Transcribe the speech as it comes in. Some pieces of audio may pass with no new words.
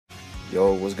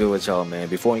Yo, what's good with y'all, man?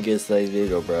 Before we get to today's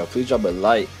video, bro, please drop a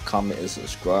like, comment, and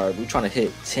subscribe. We're trying to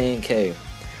hit 10K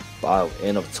by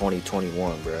end of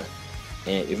 2021, bro.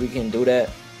 And if we can do that,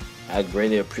 I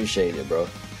greatly appreciate it, bro.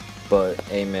 But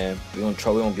hey, man, we're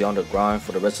gonna be on the grind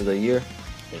for the rest of the year.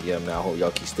 And yeah, man, I hope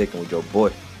y'all keep sticking with your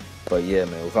boy. But yeah,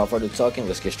 man, without further talking,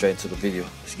 let's get straight into the video.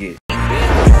 Let's get it.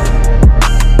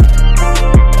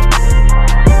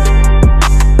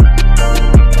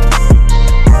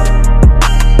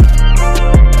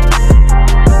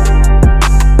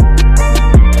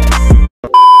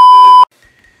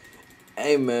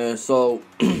 Hey man, so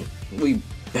we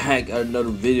back at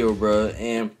another video, bro,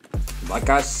 and like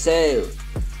I said,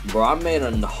 bro, I made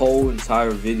a whole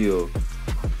entire video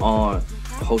on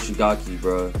Hoshigaki,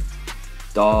 bro.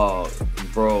 Dog,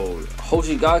 bro,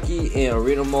 Hoshigaki and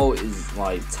arena mode is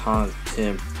like times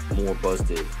 10 more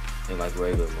busted than like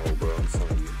regular mode, bro. I'm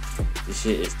telling you, this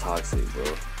shit is toxic, bro.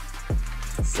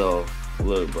 So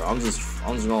look, bro, I'm just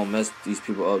gonna mess these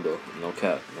people up though. No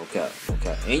cap.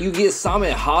 And you get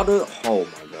Samen Hada. Oh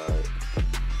my god.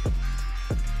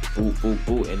 Boop, boop,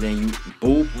 boop. And then you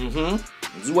boop.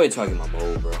 Just wait till I get my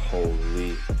mode, bro.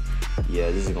 Holy. Yeah,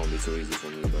 this is gonna be too easy for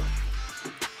me, bro.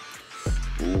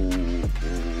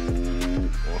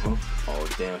 Oh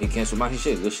damn, he canceled my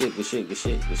shit. Good shit. He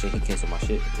canceled my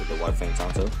shit with the white fang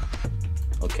Tonto.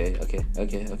 Okay.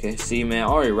 See, man, I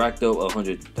already racked up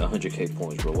 100K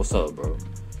points, bro. What's up, bro?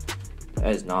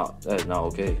 That is not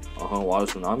okay. Water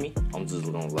tsunami. I'm just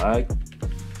gonna lag.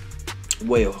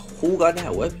 Wait, who got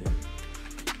that weapon?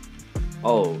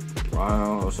 Oh,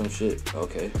 Ryan or some shit.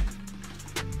 Okay.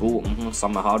 Boo.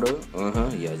 Samahada.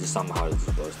 Yeah, just Samahada is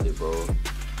busted, bro.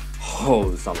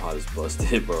 Oh, Samahada is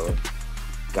busted, bro.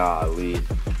 Golly.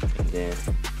 And then,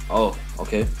 oh,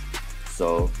 okay.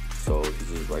 So he's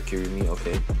just right here with me.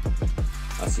 Okay,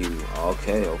 I see you.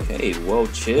 Okay. Well,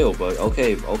 chill, but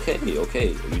okay. Are you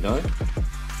done?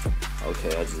 Okay,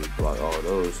 I just blocked all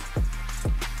those.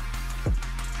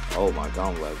 Oh my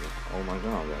god, I'm lagging.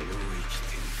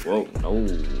 Whoa, no.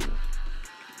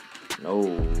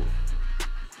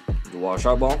 The water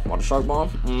shark bomb.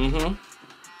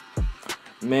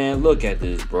 Man, look at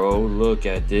this, bro. Look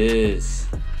at this.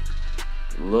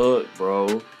 Look,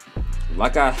 bro.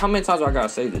 Like, how many times do I gotta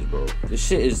say this, bro? This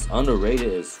shit is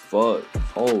underrated as fuck.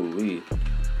 Holy.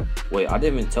 Wait, I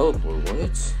didn't even teleport. What?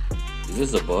 Is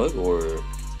this a bug or?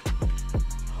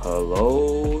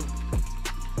 Hello?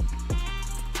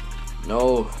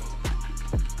 No.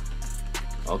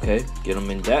 Okay, get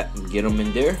him in that. Get him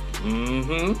in there.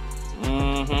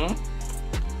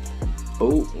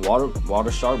 Oh,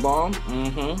 water shark bomb.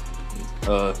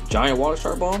 Giant water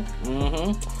shark bomb.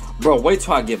 Bro, wait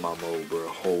till I get my mode, bro.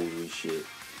 Holy shit.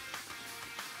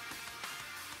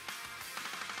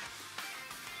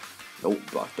 Nope,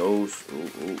 block those.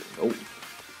 Nope.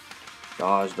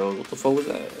 Dodge those. What the fuck was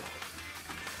that?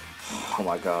 Oh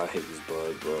my god, I hate this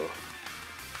bug, bro.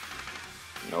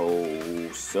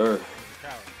 No, sir.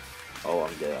 Oh,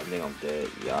 I'm dead. I think I'm dead.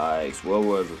 Yikes. Well,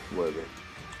 whatever.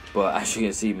 But as you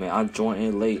can see, man, I joined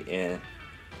in late and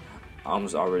I'm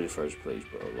already first place,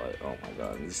 bro. Like, oh my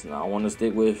god. Listen, I want to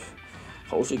stick with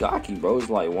Hoshigaki, bro. It's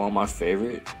like one of my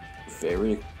favorite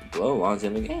bloodlines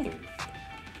in the game.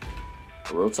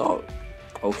 Real talk.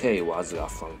 Okay, well, I just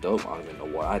got flunked up. I don't even know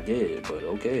what I did, but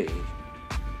okay.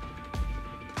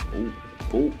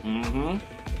 Boop.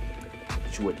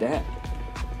 Hit you with that.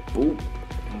 Boop.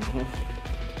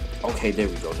 Okay, there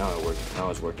we go. Now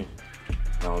it's working.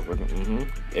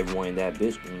 Everyone in that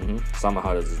bitch.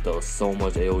 Somehow this does so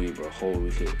much AoE, bro. Holy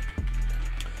shit.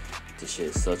 This shit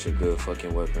is such a good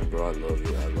fucking weapon, bro. I love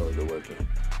it. I love the weapon.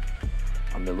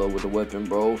 I'm in love with the weapon,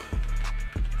 bro.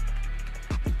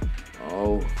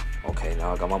 Oh, okay.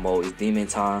 Now I got my mode. It's demon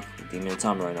time. Demon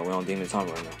time right now. We're on demon time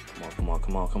right now.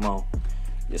 Come on.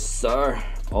 Yes, sir.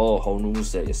 Oh, whole new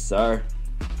set. Yes, sir.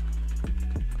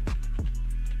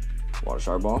 Water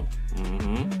shark bomb.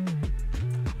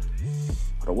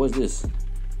 What is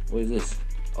this?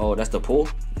 Oh, that's the pool?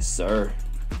 Yes, sir.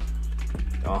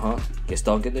 Get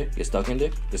stuck in there. This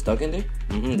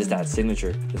that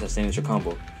signature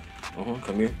combo.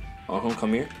 Come here.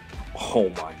 Come here. Oh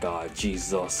my god,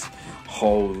 Jesus.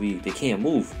 Holy, they can't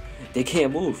move. Yeah,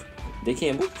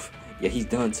 he's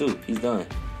done too.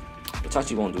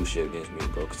 Itachi won't do shit against me,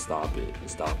 bro. Stop it.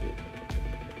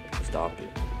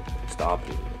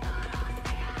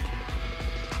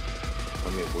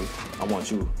 Come here, boy. I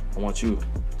want you.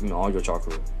 Give me all your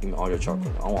chakra. I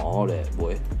want all that,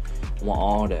 boy. I want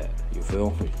all that. You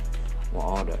feel me? I want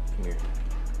all that. Come here.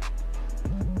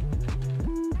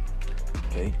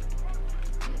 Okay.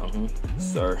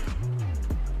 Sir.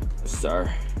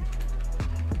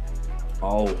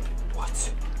 Oh,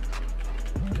 what?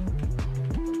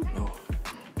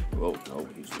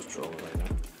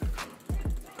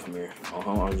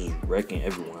 I'm just wrecking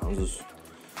everyone.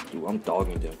 I'm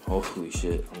dogging them. Holy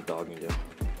shit, I'm dogging them.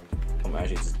 I'm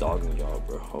actually just dogging y'all,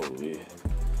 bro. Holy.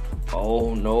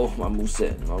 Oh no, my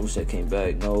moveset came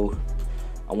back. No,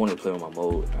 I wanted to play with my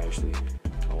mode. Actually,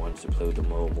 I wanted to play with the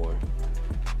mode more.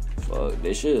 Fuck,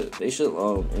 they should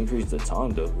increase the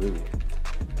time though. Really.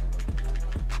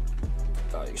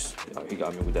 Nice. He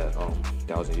got me with that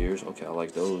 1,000 years. Okay, I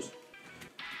like those.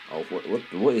 Oh,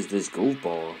 what is this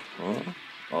goofball? Huh?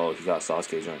 Oh, he got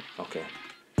Sasuke joint. Okay.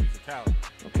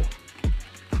 Okay.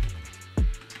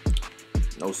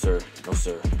 No sir, no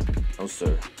sir, no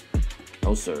sir,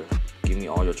 no sir. Give me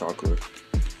all your chocolate.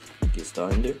 Get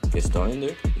stunned in there. Get stunned in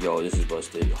there. Yo, this is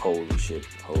busted. Holy shit.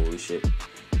 Holy shit.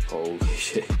 Holy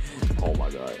shit. Oh my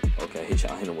god. Okay, I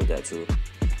hit him with that too.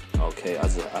 Okay, I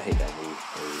hate that move.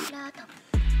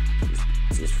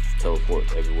 Just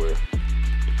teleport everywhere.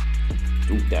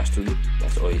 Dude, that's two.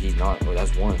 Oh, he's not. Oh,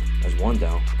 that's one. That's one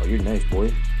down. Oh, you're next,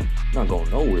 boy. You're not going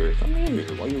nowhere. Come here.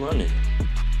 Why you running?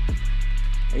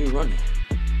 Why you running?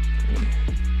 Come here.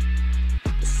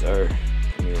 Yes, sir.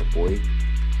 Come here, boy.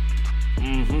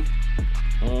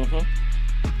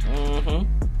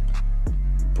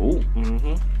 Boo.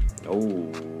 Oh,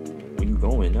 where you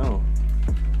going now?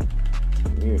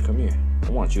 Come here. I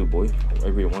want you, boy.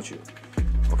 Everybody wants you.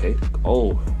 Okay.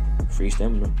 Oh, free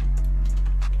stamina.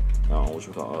 What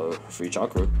you call free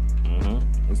chakra.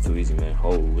 It's too easy, man.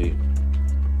 Holy.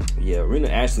 Yeah, Arena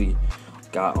actually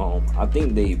got I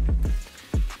think they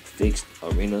fixed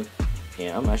Arena,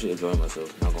 and I'm actually enjoying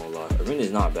myself. Not gonna lie, Arena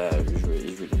is not bad. It's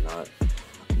really not.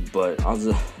 But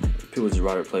people just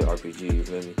rather play RPG. You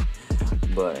feel me?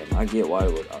 But I get why.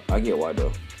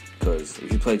 Though, because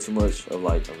if you play too much of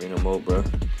like Arena mode, bro,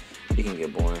 it can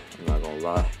get boring. I'm not gonna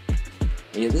lie.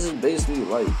 Yeah, this is basically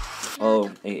like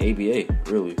an ABA,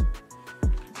 really.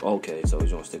 Okay, so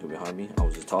he's gonna stick it behind me. I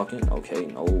was just talking. Okay,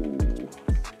 no.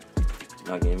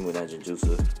 Not getting me with that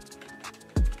Jinjutsu.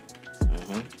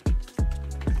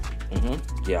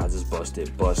 Yeah, I just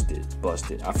busted.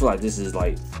 I feel like this is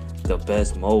like the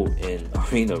best mode in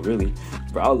Arena, really.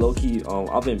 Bro, I low-key,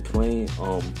 I've been playing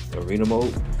Arena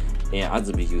mode, and I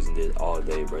just be using this all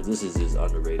day, bro. This is just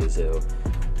underrated as hell.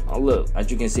 Look, as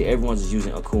you can see, everyone's just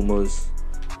using Akumas,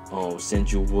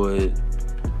 Senju Wood,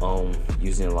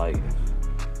 using like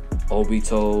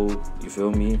Obito, you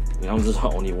feel me? And I'm just the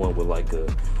only one with like an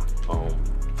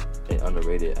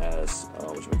underrated ass,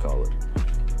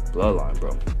 bloodline,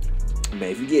 bro. Man,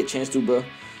 if you get a chance to, bro,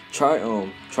 try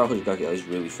Hoshigaki. It's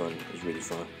really fun.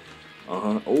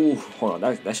 Oh, hold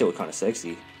on, that shit was kind of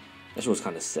sexy. That shit was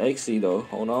kind of sexy though.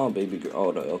 Hold on, baby girl.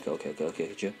 Oh no,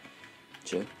 okay.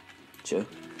 Chill.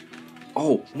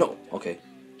 Oh no, okay.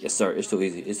 Yes sir, it's too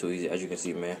easy. As you can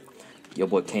see, man. Your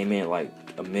boy came in like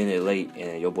a minute late,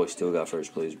 and your boy still got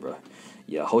first place, bro.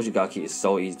 Yeah, Hoshigaki is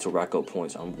so easy to rack up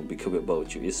points. I'm gonna be clear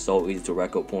with you. It's so easy to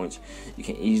rack up points. You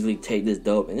can easily take this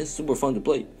dub, and it's super fun to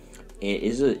play. And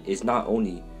it's not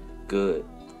only good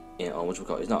in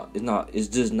it's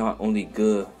just not only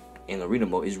good in Arena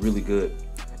mode. It's really good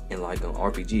in like an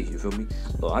RPG. You feel me?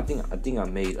 So I think I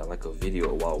made like a video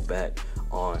a while back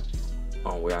on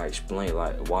where I explained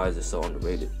like why is it so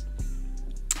underrated.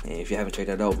 And if you haven't checked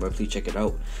that out, bro, please check it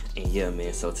out. And yeah,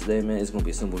 man, so today, man, it's gonna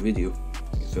be a simple video.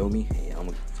 You feel me?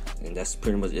 And that's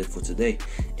pretty much it for today.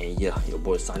 And yeah, your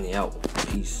boy signing out.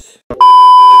 Peace.